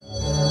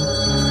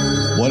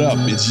What up?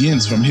 It's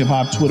Jens from Hip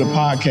Hop Twitter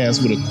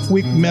Podcast with a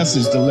quick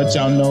message to let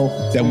y'all know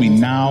that we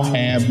now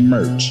have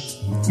merch.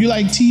 You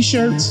like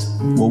t-shirts?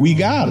 Well, we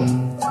got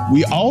them.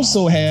 We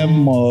also have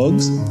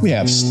mugs, we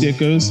have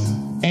stickers,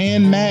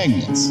 and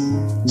magnets.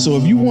 So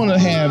if you want to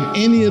have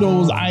any of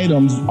those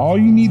items, all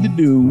you need to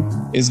do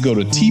is go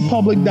to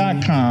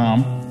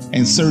tpublic.com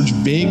and search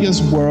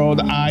Vegas World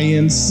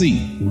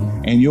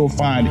INC, and you'll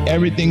find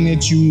everything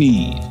that you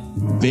need.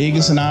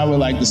 Vegas and I would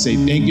like to say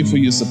thank you for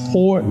your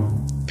support.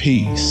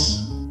 Peace.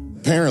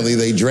 Apparently,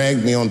 they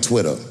dragged me on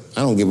Twitter.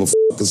 I don't give a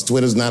because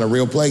Twitter's not a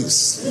real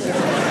place.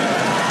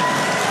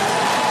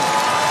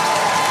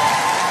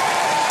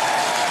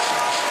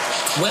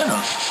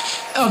 Twitter?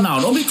 Oh no,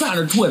 don't be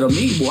trying to Twitter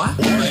me, boy.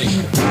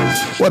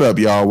 What up,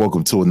 y'all?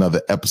 Welcome to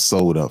another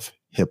episode of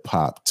Hip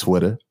Hop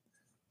Twitter.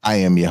 I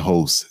am your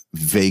host,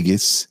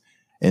 Vegas,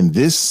 and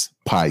this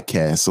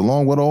podcast,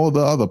 along with all the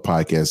other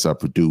podcasts I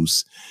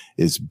produce,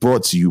 is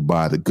brought to you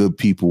by the good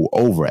people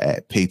over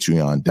at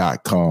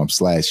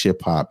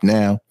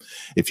patreon.com/hiphopnow.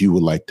 If you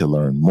would like to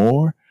learn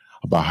more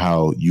about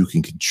how you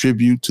can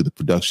contribute to the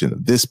production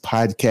of this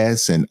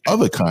podcast and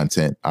other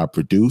content I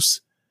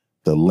produce,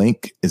 the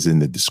link is in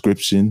the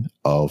description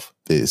of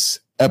this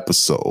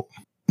episode.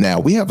 Now,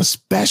 we have a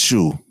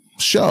special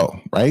show,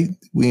 right?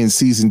 We in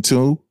season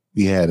 2.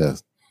 We had a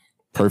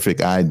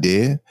perfect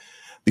idea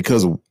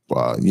because,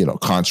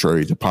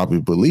 contrary to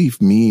popular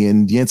belief, me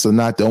and Jens are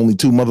not the only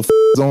two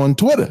motherfuckers on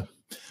Twitter.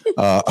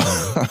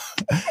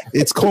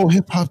 It's called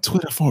Hip Hop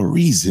Twitter for a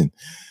reason.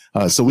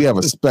 So we have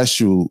a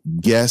special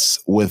guest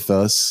with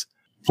us.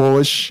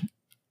 Porsche,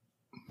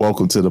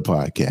 welcome to the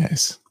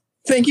podcast.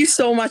 Thank you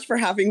so much for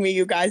having me,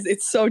 you guys.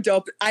 It's so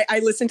dope. I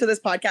listen to this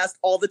podcast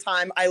all the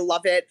time. I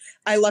love it.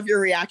 I love your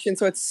reaction.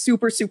 So it's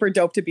super, super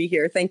dope to be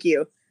here. Thank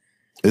you.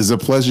 It's a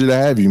pleasure to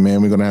have you,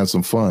 man. We're going to have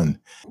some fun.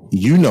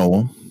 You know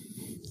him.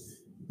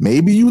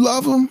 Maybe you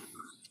love him.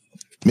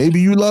 Maybe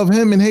you love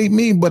him and hate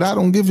me, but I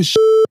don't give a shit.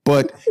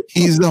 But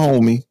he's the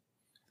homie.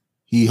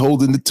 He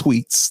holding the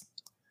tweets.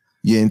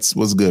 Jens,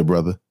 what's good,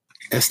 brother?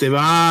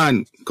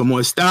 Esteban, ¿cómo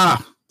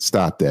está?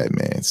 Stop that,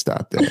 man.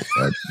 Stop that.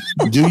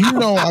 Do you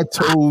know I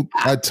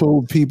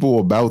told people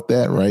about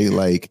that, right?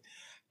 Like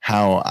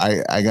how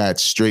I got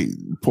straight,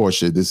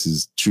 Portia, this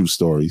is true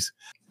stories.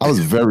 I was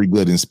very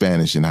good in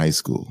Spanish in high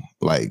school,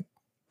 like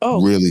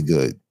really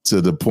good,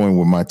 to the point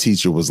where my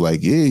teacher was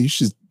like, yeah, you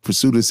should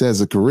pursue this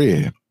as a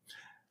career.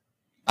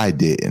 I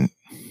didn't.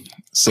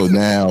 So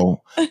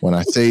now when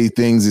I say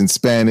things in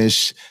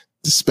Spanish,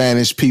 the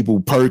Spanish people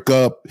perk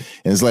up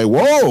and it's like,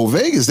 whoa,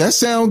 Vegas, that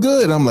sounds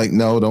good. I'm like,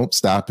 no, don't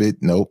stop it.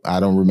 Nope, I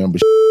don't remember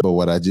but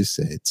what I just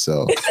said.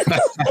 So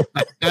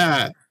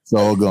it's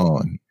all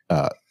gone.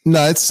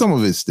 No, some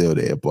of it's still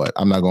there, but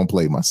I'm not going to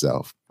play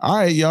myself. All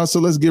right, y'all. So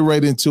let's get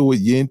right into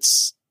it.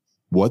 Jens,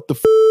 what the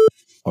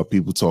are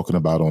people talking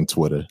about on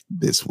Twitter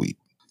this week?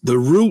 The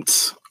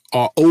Roots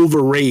are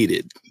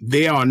overrated.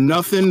 They are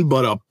nothing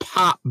but a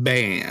pop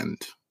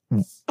band.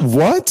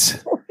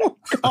 What?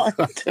 Oh,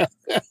 God.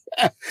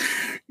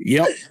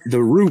 Yep,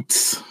 the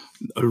Roots.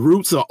 The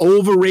Roots are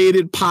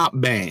overrated pop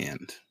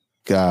band.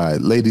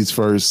 God, ladies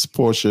first.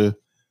 Portia,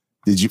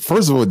 did you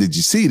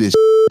see this?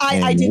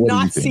 I did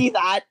not see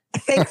that.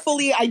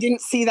 Thankfully, I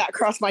didn't see that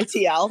cross my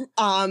TL.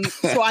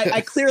 So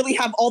I clearly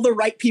have all the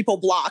right people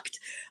blocked.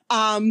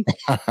 But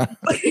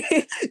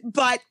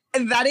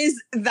that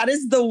is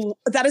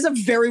a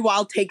very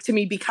wild take to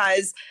me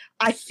because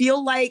I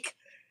feel like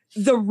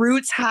the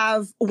Roots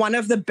have one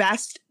of the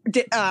best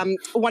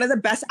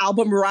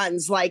album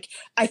runs. Like,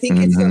 I think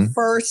it's their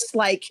first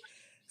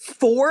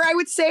four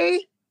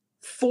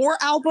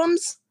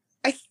albums.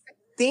 I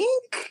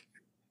think.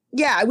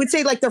 Yeah, I would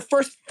say like their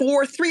first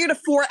 3 to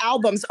 4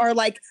 albums are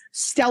like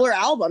stellar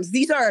albums.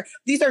 These are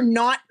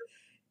not,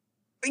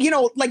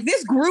 like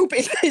this group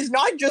is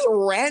not just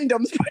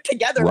randoms put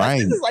together. Right.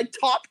 Like, this is like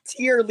top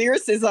tier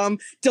lyricism,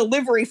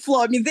 delivery,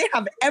 flow. I mean, they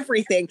have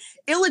everything.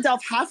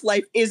 Illadelph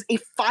Half-Life is a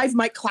 5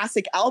 mic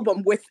classic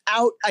album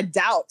without a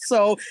doubt.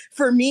 So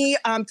for me,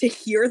 to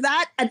hear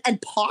that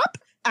and pop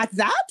at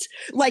that,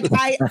 like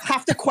I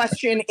have to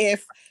question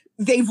if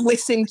they've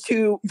listened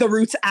to the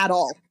Roots at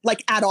all.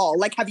 Like,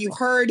 have you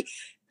heard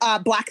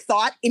Black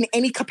Thought in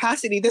any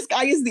capacity? This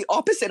guy is the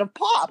opposite of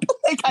pop.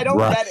 Like, I don't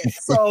get it.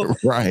 So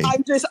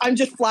I'm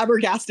just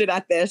flabbergasted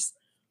at this.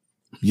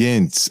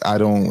 Jens, I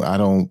don't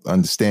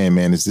understand,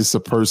 man. Is this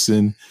a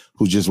person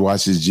who just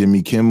watches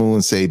Jimmy Kimmel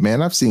and say,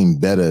 man, I've seen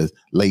better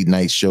late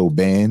night show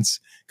bands?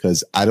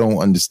 Because I don't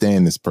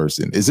understand this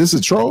person. Is this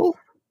a troll?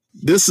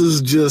 This is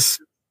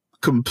just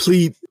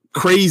complete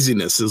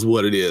craziness is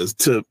what it is.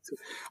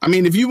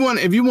 If you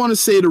want to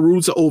say the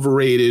Roots are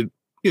overrated,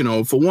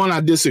 for one, I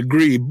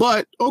disagree,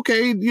 but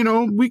okay,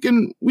 we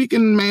can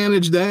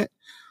manage that.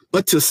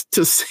 But to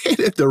say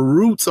that the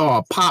Roots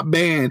are a pop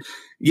band,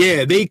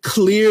 yeah, they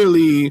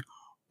clearly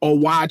are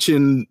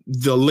watching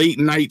the late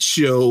night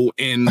show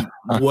and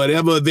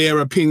whatever their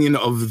opinion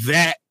of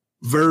that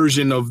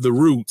version of the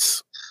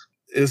Roots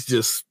is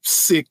just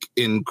sick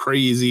and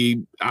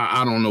crazy.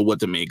 I don't know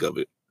what to make of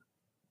it.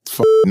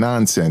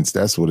 Nonsense.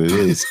 That's what it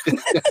is.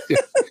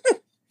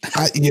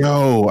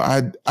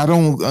 I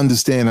don't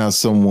understand how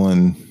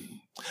someone.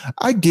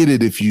 I get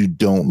it if you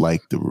don't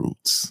like the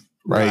Roots,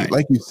 right?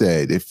 Like you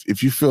said,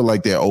 if you feel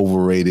like they're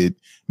overrated,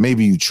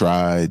 maybe you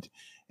tried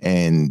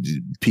and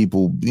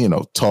people,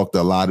 talked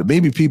a lot.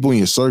 Maybe people in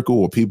your circle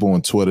or people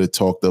on Twitter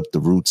talked up the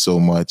Roots so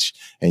much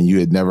and you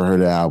had never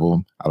heard the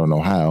album. I don't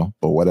know how,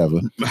 but whatever.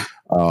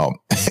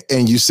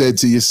 And you said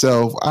to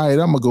yourself, all right,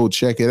 I'm going to go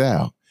check it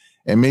out.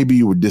 And maybe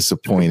you were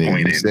disappointed.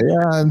 And you say,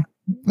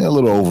 they're a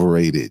little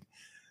overrated.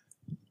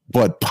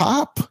 But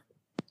pop?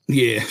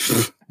 Yeah.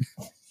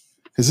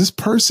 Has this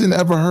person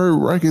ever heard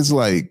records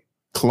like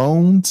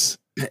Clones?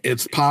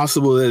 It's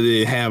possible that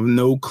they have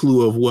no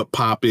clue of what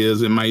pop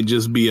is. It might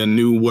just be a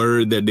new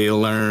word that they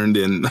learned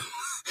and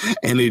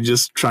they're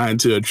just trying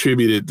to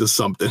attribute it to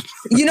something.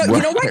 You know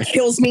what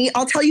kills me?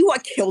 I'll tell you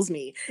what kills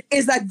me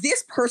is that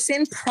this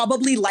person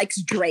probably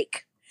likes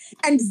Drake.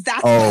 And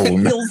that's what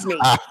kills me.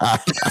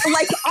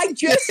 Like, I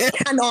just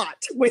cannot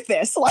with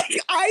this. Like,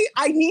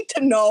 I need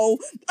to know.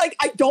 Like,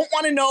 I don't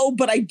want to know,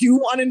 but I do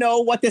want to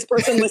know what this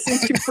person listens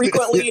to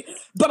frequently.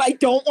 But I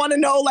don't want to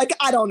know. Like,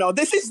 I don't know.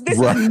 This is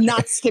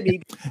nuts to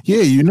me.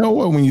 Yeah, you know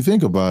what? When you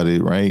think about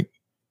it, right?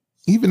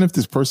 Even if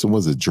this person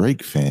was a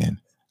Drake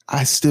fan,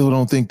 I still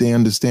don't think they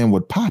understand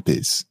what pop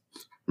is.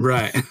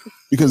 Right.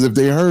 Because if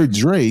they heard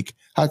Drake,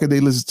 how could they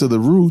listen to the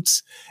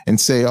Roots and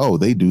say, oh,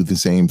 they do the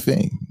same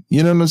thing?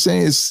 You know what I'm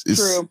saying? It's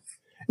true.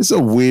 It's a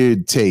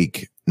weird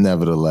take,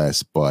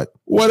 nevertheless. But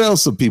what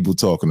else are people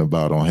talking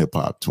about on hip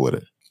hop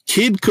Twitter?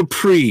 Kid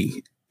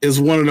Capri is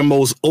one of the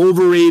most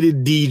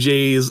overrated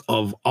DJs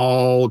of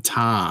all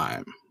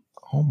time.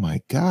 Oh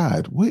my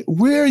God.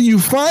 Where are you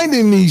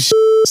finding these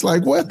shits?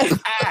 Like what?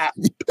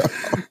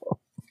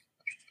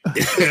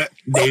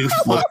 they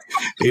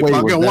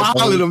fucking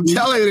wilding. I'm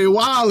telling you, they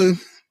wilding.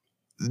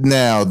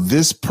 Now,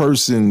 this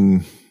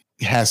person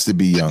has to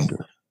be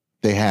younger.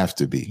 They have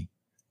to be.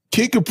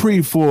 Kid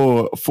Capri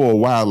for a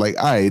while, like,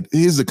 all right,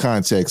 here's the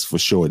context for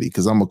Shorty,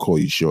 because I'm going to call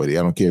you Shorty.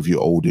 I don't care if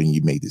you're older and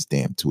you made this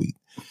damn tweet.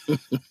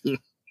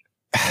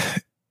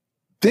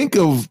 Think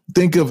of,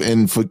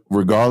 and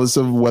regardless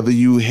of whether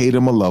you hate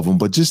him or love him,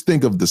 but just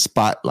think of the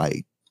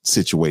spotlight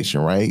situation,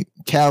 right?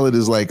 Khaled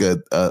is like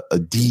a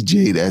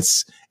DJ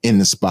that's in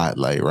the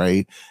spotlight,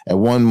 right? At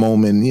one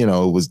moment, it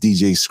was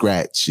DJ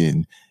Scratch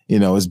and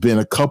it's been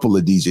a couple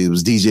of DJs. It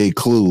was DJ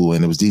Clue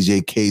and it was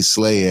DJ K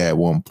Slay at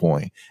one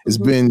point. It's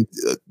been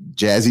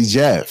Jazzy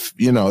Jeff.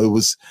 It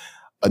was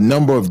a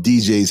number of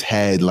DJs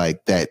had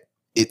like that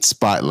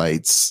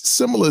spotlights,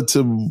 similar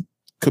to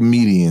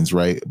comedians,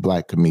 right?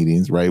 Black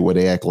comedians, right? Where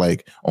they act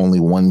like only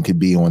one could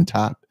be on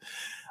top.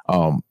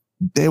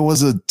 There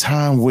was a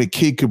time where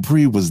Kid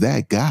Capri was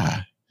that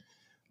guy,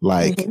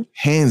 like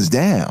hands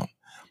down.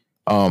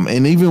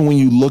 And even when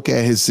you look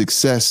at his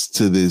success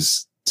to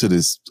this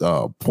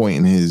point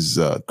in his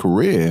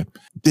career,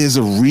 there's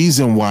a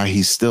reason why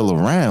he's still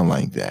around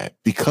like that,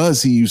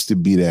 because he used to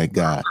be that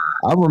guy.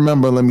 I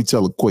remember, let me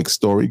tell a quick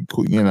story,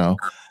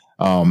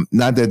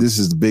 not that this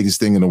is the biggest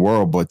thing in the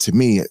world, but to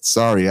me,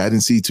 sorry, I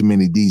didn't see too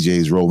many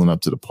DJs rolling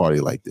up to the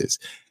party like this.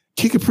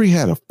 Kid Capri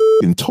had a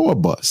fucking tour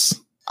bus.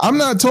 I'm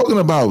not talking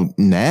about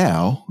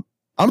now.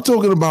 I'm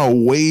talking about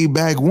way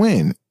back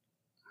when.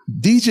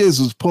 DJs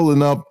was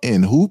pulling up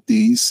in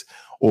hoopties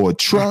or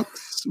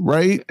trucks,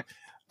 right?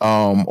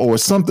 Or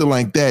something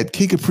like that.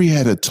 Kid Capri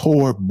had a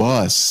tour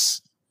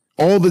bus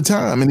all the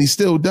time, and he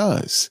still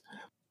does.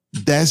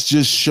 That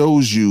just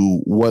shows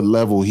you what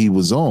level he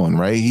was on,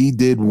 right? He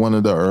did one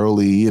of the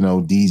early,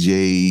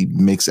 DJ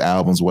mix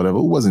albums, whatever.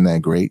 It wasn't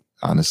that great,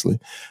 honestly.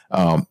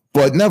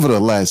 But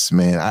nevertheless,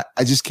 man,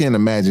 I just can't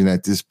imagine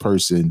that this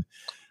person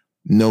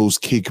knows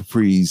Kid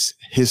Capri's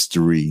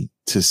history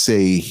to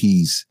say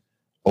he's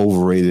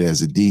overrated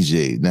as a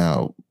DJ.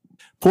 Now,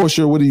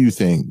 Portia, what do you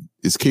think?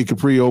 Is Kid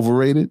Capri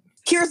overrated?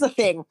 Here's the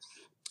thing.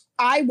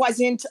 I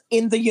wasn't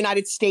in the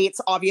United States,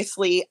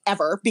 obviously,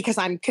 ever, because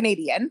I'm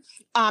Canadian.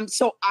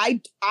 So I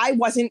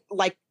wasn't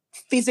like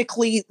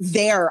physically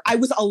there. I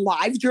was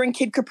alive during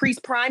Kid Capri's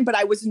prime, but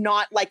I was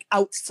not like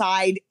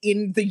outside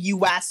in the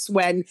US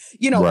when,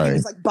 he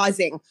was like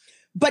buzzing.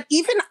 But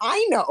even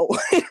I know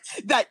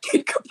that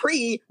Kid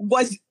Capri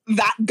was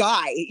that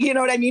guy, you know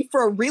what I mean,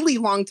 for a really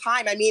long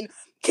time. I mean,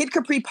 Kid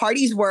Capri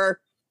parties were,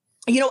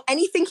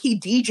 anything he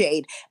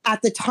DJ'd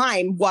at the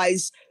time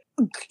was,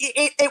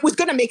 it was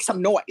going to make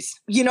some noise.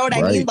 You know what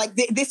I mean? Like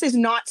this is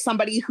not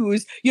somebody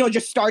who's,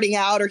 just starting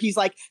out or he's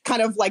like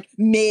kind of like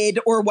mid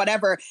or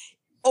whatever.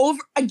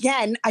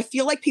 Again, I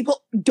feel like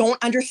people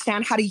don't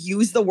understand how to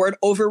use the word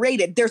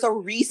overrated. There's a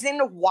reason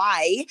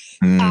why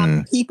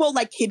people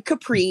like Kid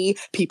Capri,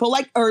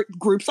 or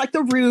groups like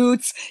The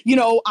Roots,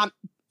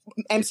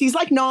 MCs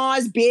like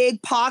Nas,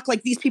 Big, Pac,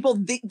 like these people,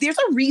 there's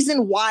a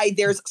reason why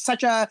there's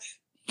such a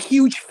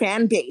huge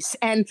fan base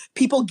and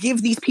people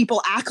give these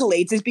people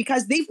accolades is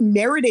because they've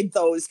merited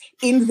those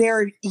in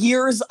their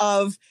years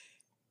of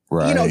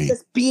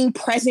just being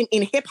present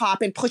in hip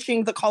hop and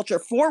pushing the culture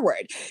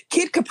forward.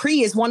 Kid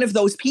Capri is one of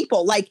those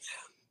people. Like,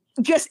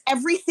 just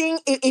everything.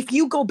 If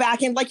you go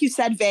back and, like you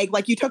said, Vague,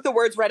 like you took the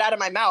words right out of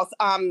my mouth.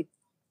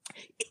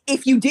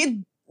 If you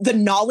did the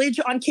knowledge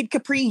on Kid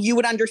Capri, you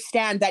would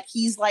understand that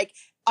he's like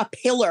a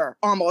pillar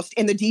almost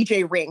in the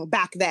DJ ring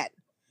back then.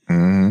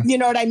 You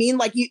know what I mean?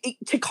 Like,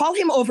 to call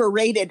him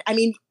overrated, I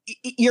mean,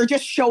 you're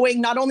just showing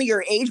not only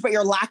your age, but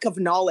your lack of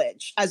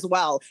knowledge as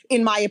well,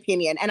 in my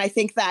opinion. And I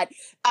think that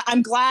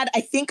I'm glad, I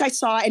think I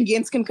saw, and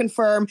Jens can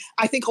confirm,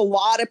 I think a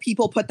lot of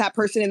people put that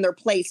person in their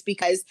place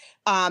because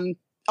a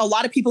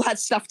lot of people had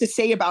stuff to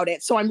say about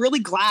it. So I'm really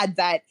glad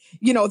that,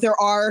 you know,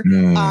 there are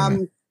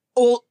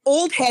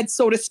old heads,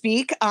 so to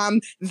speak,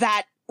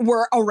 that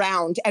were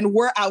around and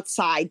were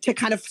outside to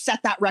kind of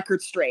set that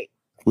record straight.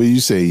 What do you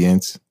say,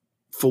 Jens?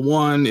 For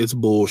one, it's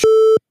bullshit.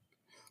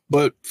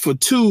 But for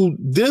two,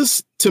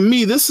 to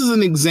me, this is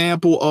an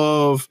example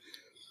of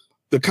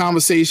the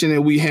conversation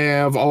that we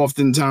have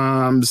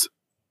oftentimes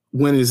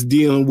when it's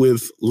dealing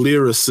with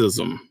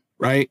lyricism,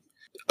 right?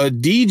 A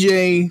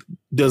DJ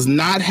does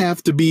not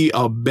have to be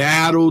a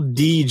battle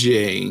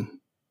DJ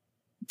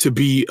to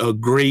be a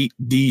great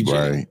DJ.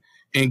 Right.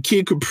 And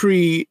Kid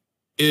Capri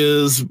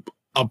is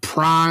a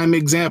prime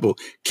example.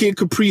 Kid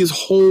Capri's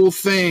whole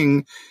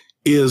thing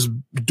is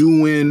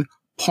doing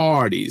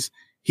parties.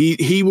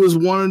 He was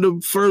one of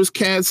the first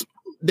cats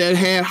that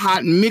had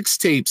hot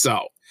mixtapes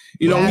out.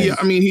 You know,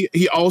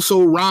 he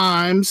also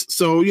rhymes,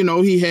 so you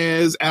know he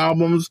has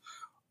albums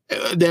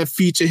that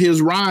feature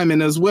his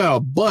rhyming as well.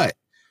 But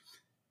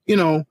you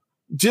know,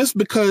 just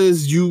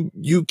because you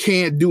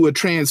can't do a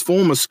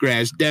Transformer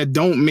scratch, that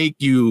don't make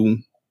you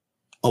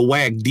a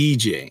whack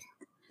DJ.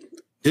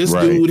 This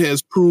dude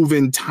has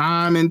proven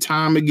time and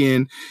time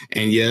again,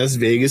 and yes,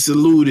 Vegas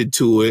alluded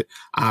to it.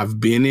 I've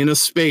been in a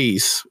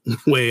space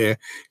where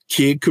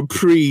Kid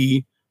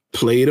Capri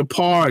played a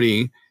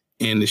party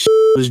and the shit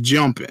was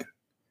jumping.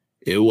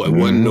 It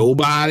wasn't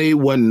nobody,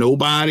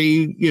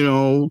 you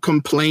know,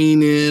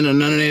 complaining or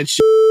none of that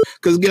shit.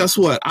 Because guess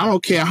what? I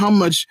don't care how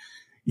much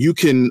you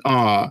can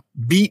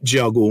beat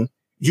juggle.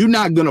 You're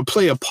not going to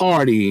play a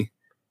party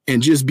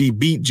and just be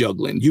beat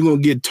juggling. You're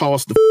going to get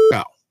tossed the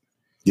out.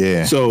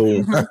 Yeah. So,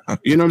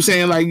 you know what I'm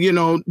saying? Like, you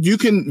know, you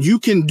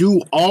can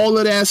do all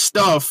of that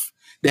stuff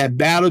that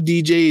battle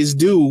DJs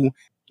do,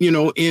 you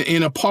know,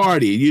 in a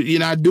party. You're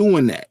not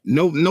doing that.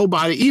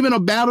 Nobody, even a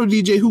battle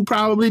DJ who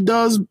probably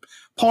does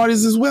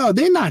parties as well,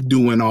 they're not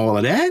doing all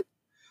of that.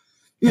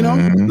 You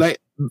know, like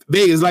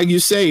Vegas, like you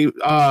say,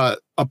 a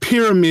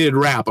pyramid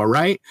rapper,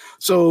 right?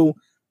 So,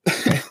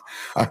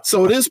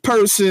 so this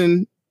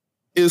person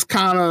is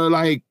kind of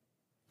like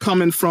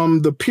coming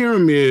from the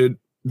pyramid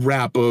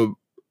rapper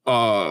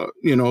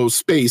you know,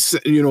 space,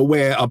 you know,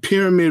 where a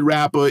pyramid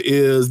rapper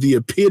is the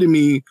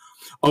epitome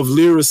of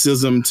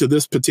lyricism to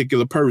this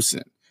particular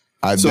person.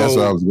 That's what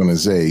I was going to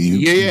say.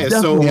 You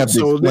definitely have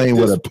to explain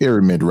what a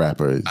pyramid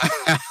rapper is.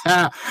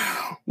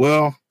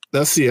 Well,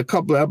 let's see. A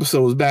couple of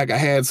episodes back, I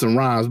had some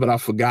rhymes, but I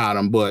forgot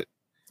them. But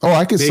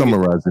I can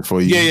summarize it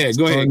for you. Yeah,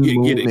 go ahead.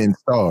 Get it. And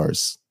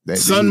stars.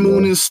 Sun,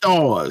 moon, and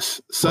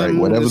stars. Sun, moon,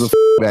 whatever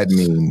that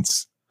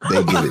means,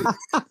 they get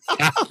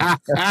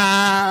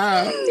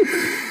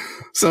it.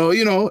 So,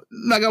 you know,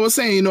 like I was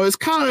saying, you know, it's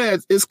kind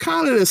of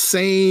the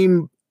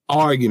same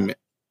argument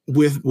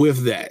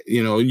with that.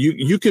 You know,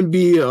 you can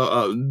be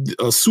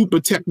a super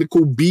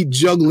technical beat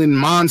juggling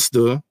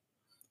monster,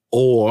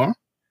 or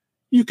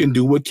you can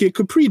do what Kid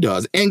Capri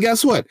does. And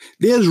guess what?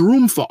 There's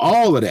room for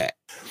all of that.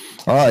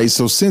 All right.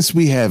 So since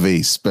we have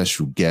a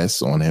special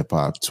guest on Hip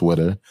Hop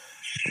Twitter,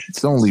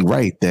 it's only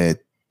right that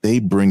they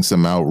bring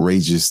some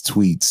outrageous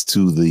tweets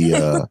to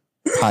the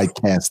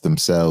podcast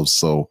themselves.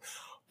 So,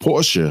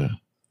 Portia.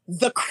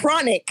 The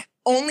Chronic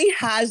only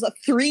has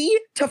 3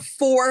 to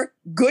 4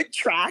 good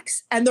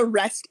tracks, and the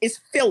rest is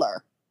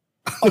filler.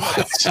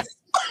 What?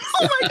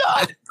 Oh my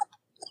God.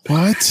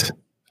 What?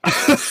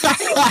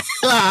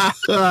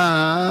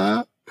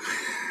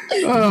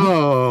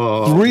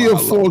 Oh, 3 or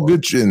 4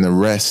 good, and the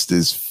rest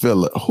is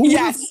filler. Who?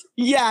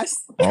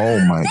 Yes. Oh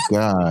my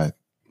God.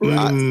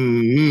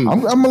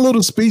 I'm a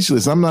little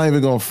speechless. I'm not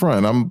even gonna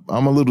front.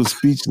 I'm a little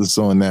speechless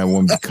on that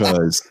one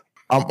because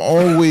I'm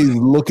always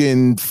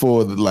looking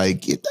for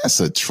that's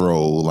a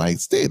troll. Like,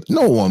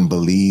 no one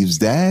believes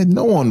that.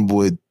 No one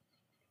would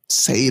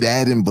say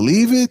that and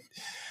believe it.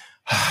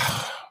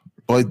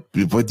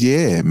 But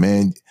yeah,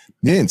 man.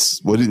 Vince,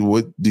 what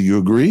do you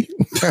agree?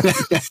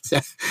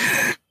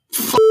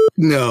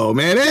 No,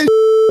 man.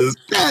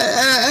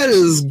 That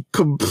is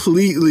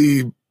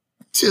completely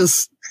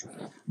just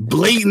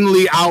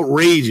blatantly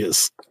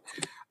outrageous.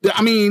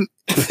 I mean,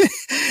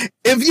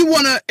 if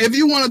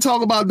you wanna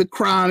talk about the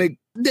Chronic,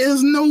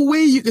 there's no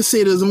way you can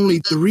say there's only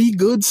 3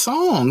 good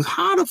songs.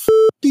 How the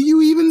do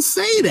you even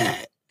say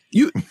that?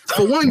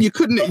 For one, you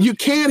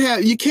can't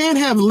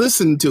have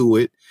listened to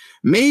it.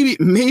 Maybe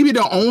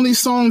the only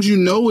songs you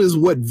know is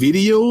what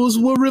videos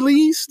were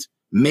released.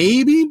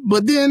 Maybe,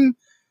 but then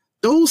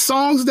those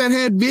songs that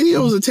had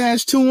videos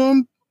attached to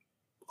them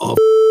are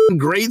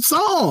great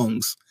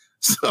songs.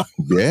 So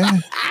yeah.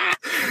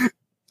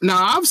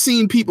 Now, I've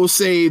seen people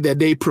say that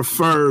they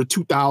prefer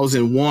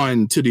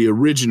 2001 to the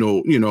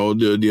original, you know,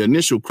 the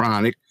initial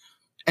Chronic.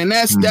 And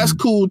that's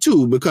cool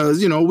too,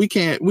 because, you know,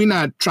 we're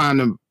not trying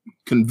to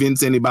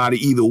convince anybody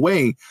either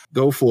way,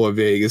 go for it,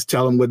 Vegas.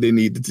 Tell them what they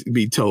need to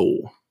be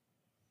told.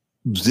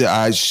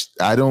 I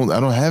don't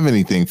have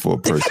anything for a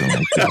person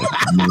like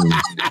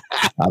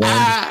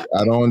that.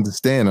 I don't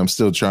understand. I'm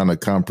still trying to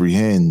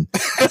comprehend.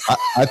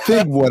 I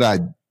think what I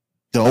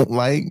don't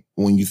like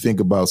when you think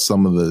about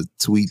some of the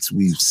tweets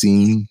we've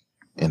seen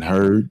and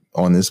heard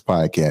on this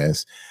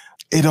podcast,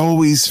 it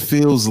always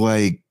feels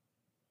like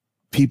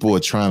people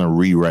are trying to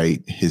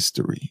rewrite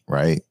history,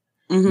 right?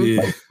 Mm-hmm.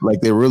 Yeah.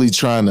 Like they're really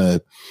trying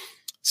to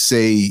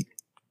say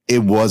it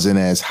wasn't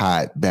as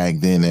hot back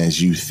then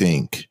as you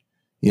think.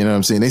 You know what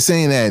I'm saying? They're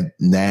saying that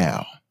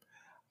now.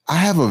 I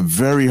have a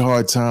very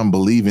hard time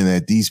believing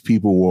that these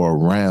people were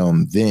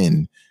around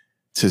then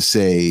to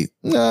say,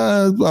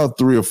 about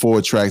 3 or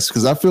 4 tracks.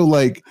 Because I feel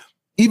like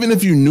even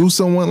if you knew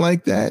someone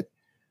like that,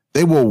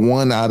 they were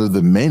one out of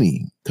the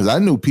many. Because I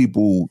knew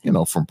people,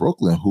 from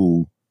Brooklyn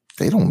who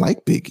they don't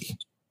like Biggie.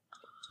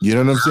 You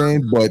know what I'm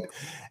saying?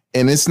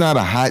 And it's not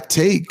a hot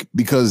take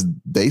because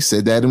they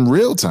said that in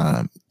real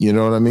time. You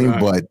know what I mean?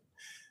 Right. But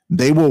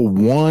they were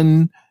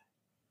one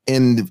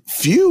in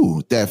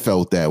few that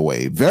felt that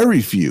way.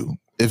 Very few,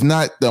 if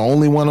not the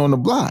only one on the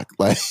block,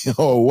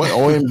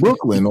 or in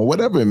Brooklyn or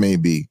whatever it may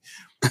be.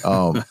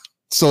 So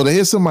to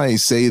hear somebody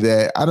say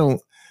that, I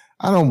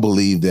don't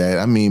believe that.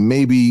 I mean,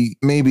 maybe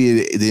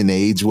it didn't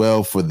age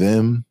well for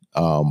them.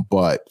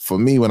 But for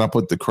me, when I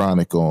put the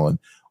Chronic on,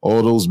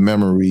 all those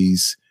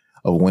memories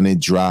of when it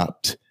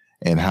dropped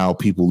and how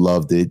people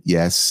loved it.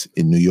 Yes,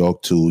 in New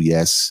York too.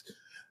 Yes,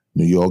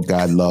 New York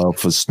got love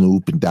for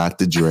Snoop and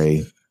Dr.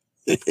 Dre.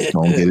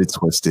 Don't get it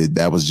twisted.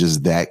 That was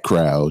just that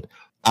crowd.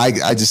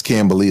 I just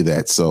can't believe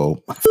that.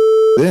 So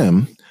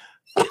them.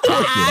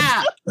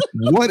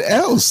 What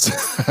else?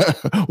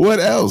 What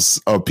else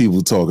are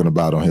people talking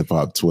about on hip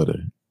hop Twitter?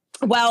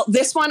 Well,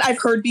 this one I've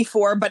heard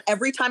before, but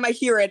every time I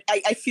hear it,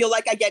 I feel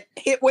like I get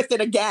hit with it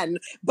again.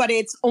 But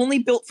it's Only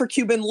Built for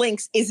Cuban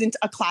Links isn't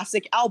a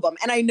classic album.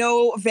 And I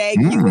know,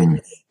 Veg, you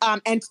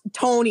and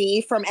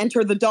Tony from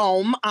Enter the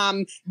Dome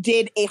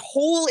did a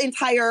whole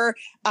entire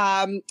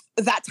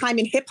That Time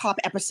in Hip Hop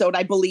episode,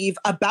 I believe,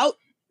 about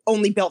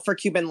Only Built for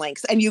Cuban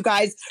Links. And you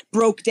guys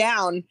broke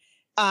down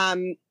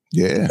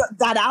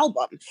that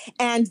album.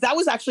 And that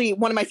was actually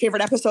one of my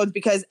favorite episodes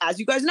because, as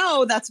you guys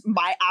know, that's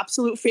my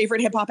absolute favorite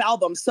hip hop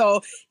album.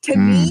 So to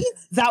me,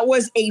 that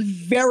was a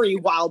very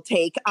wild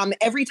take.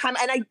 Every time,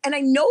 and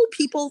I know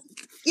people,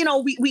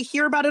 we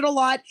hear about it a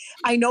lot.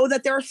 I know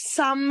that there are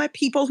some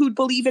people who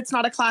believe it's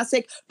not a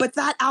classic, but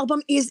that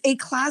album is a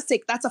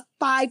classic. That's a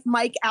 5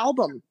 mic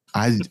album.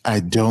 I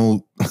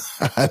don't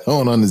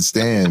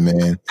understand,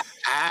 man.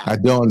 I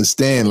don't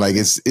understand. Like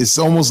it's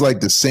almost like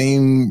the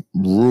same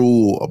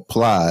rule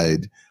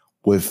applied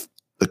with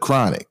the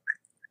Chronic,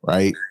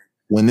 right?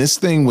 When this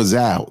thing was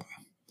out,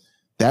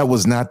 that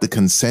was not the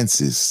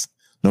consensus,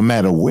 no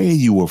matter where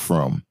you were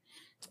from.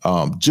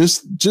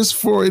 Just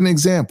for an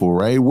example,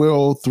 right? We're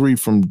all 3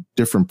 from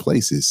different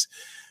places.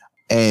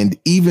 And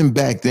even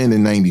back then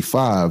in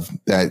 95,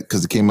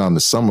 because it came out in the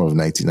summer of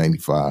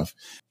 1995,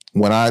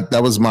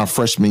 that was my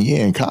freshman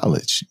year in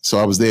college. So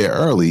I was there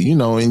early,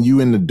 and you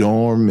in the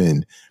dorm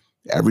and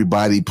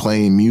everybody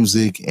playing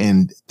music.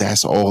 And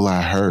that's all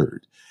I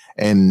heard.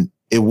 And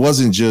it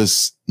wasn't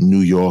just New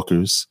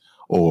Yorkers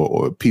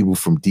or people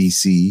from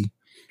DC,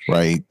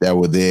 right, that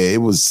were there.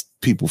 It was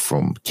people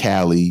from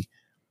Cali,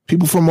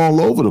 people from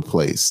all over the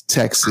place,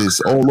 Texas,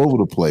 all over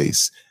the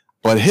place.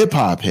 But hip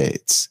hop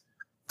heads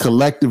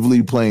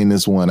collectively playing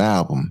this one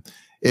album.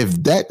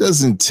 If that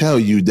doesn't tell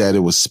you that it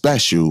was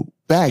special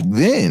back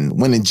then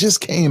when it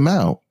just came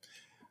out,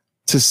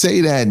 to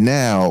say that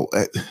now,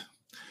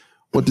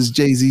 what does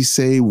Jay-Z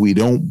say? We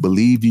don't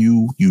believe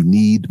you. You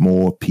need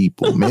more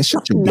people. Man,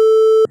 shut your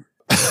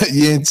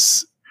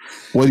Yinz,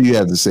 what do you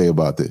have to say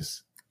about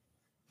this?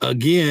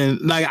 Again,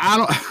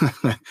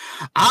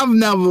 I've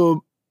never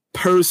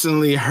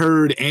personally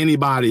heard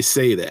anybody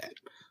say that.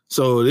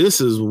 So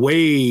this is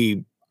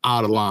way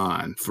out of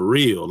line for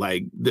real.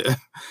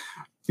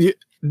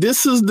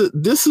 This is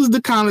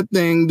the kind of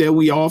thing that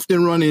we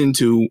often run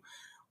into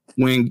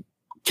when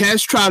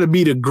cats try to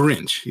be the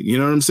Grinch. You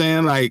know what I'm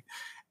saying? Like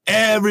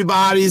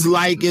everybody's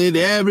liking it,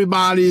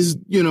 everybody's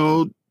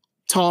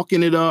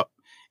talking it up,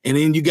 and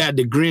then you got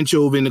the Grinch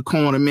over in the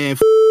corner. Man,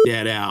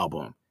 that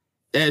album,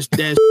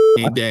 that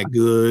ain't that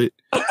good.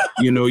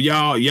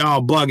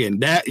 Y'all bugging.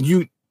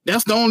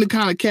 That's the only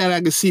kind of cat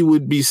I could see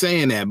would be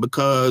saying that,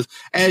 because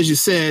as you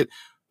said,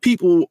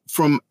 people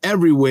from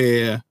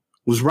everywhere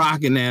was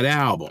rocking that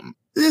album.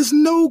 There's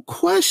no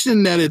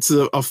question that it's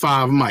a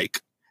 5 mic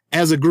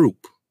as a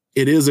group.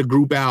 It is a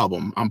group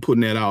album. I'm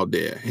putting that out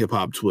there. Hip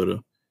hop Twitter.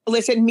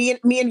 Listen, me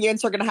and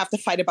Yinz are going to have to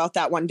fight about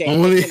that one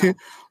day.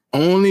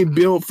 Only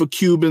Built for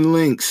Cuban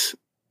Links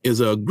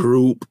is a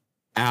group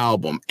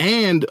album.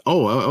 And,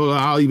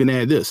 I'll even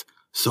add this.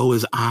 So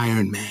is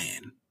Iron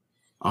Man.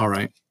 All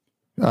right.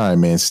 All right,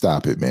 man.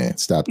 Stop it, man.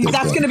 Stop that.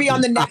 That's going to be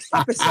on the next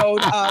episode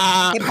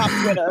of Hip Hop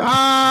Twitter.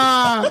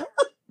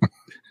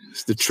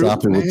 It's the truth.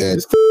 Stop it with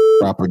that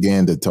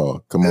propaganda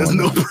talk. Come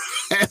on.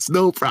 That's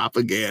no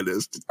propaganda.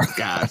 It's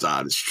God's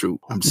honest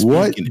truth.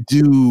 What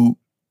do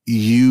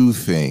you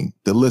think,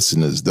 the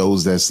listeners,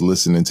 those that's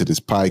listening to this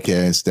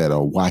podcast that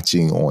are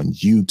watching on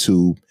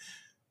YouTube,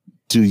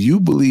 do you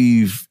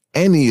believe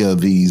any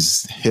of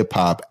these hip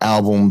hop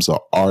albums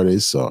or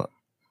artists are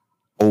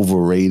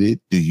overrated?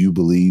 Do you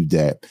believe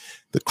that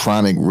the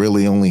Chronic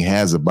really only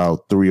has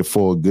about 3 or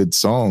 4 good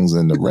songs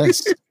and the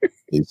rest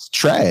is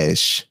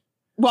trash?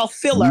 Well,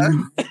 filler.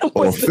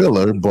 Or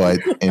filler, but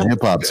in hip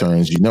hop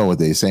terms, you know what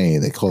they're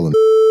saying. They call them.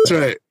 That's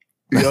right.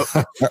 Yep.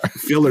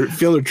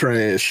 filler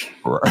trash.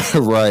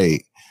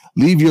 Right.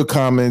 Leave your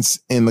comments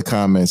in the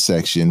comment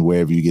section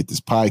wherever you get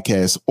this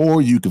podcast,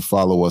 or you can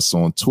follow us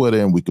on Twitter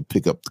and we could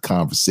pick up the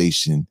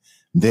conversation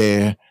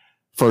there.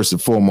 First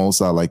and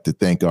foremost, I'd like to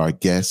thank our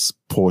guest,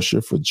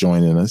 Portia, for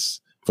joining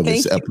us for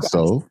this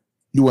episode.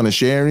 You want to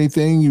share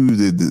anything?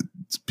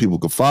 People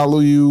can follow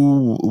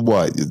you.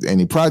 What?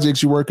 Any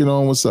projects you're working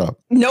on? What's up?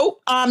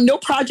 Nope. No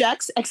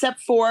projects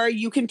except for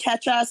you can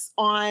catch us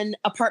on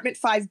Apartment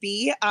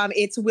 5B.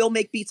 It's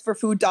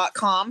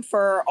willmakebeatsforfood.com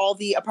for all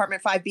the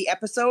Apartment 5B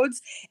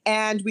episodes.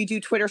 And we do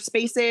Twitter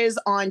Spaces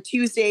on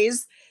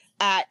Tuesdays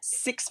at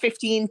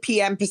 6:15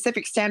 p.m.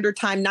 Pacific Standard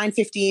Time,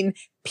 9:15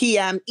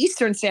 p.m.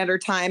 Eastern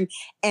Standard Time.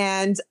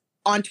 And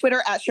on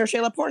Twitter at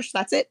Cherchez Porsche.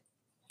 That's it.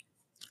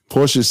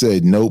 Portia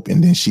said nope,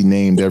 and then she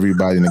named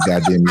everybody in the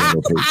goddamn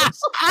Yellow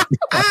Pages.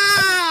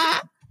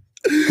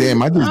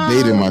 Damn, I just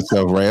dated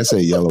myself, right? I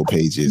said Yellow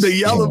Pages. The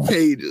Yellow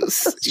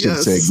Pages. Should have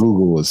said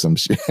Google or some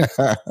shit.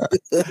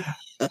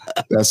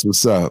 That's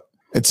what's up.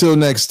 Until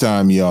next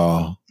time,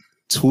 y'all,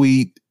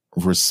 tweet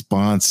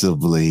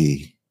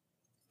responsibly.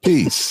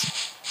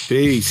 Peace.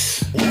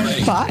 Peace.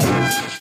 Bye.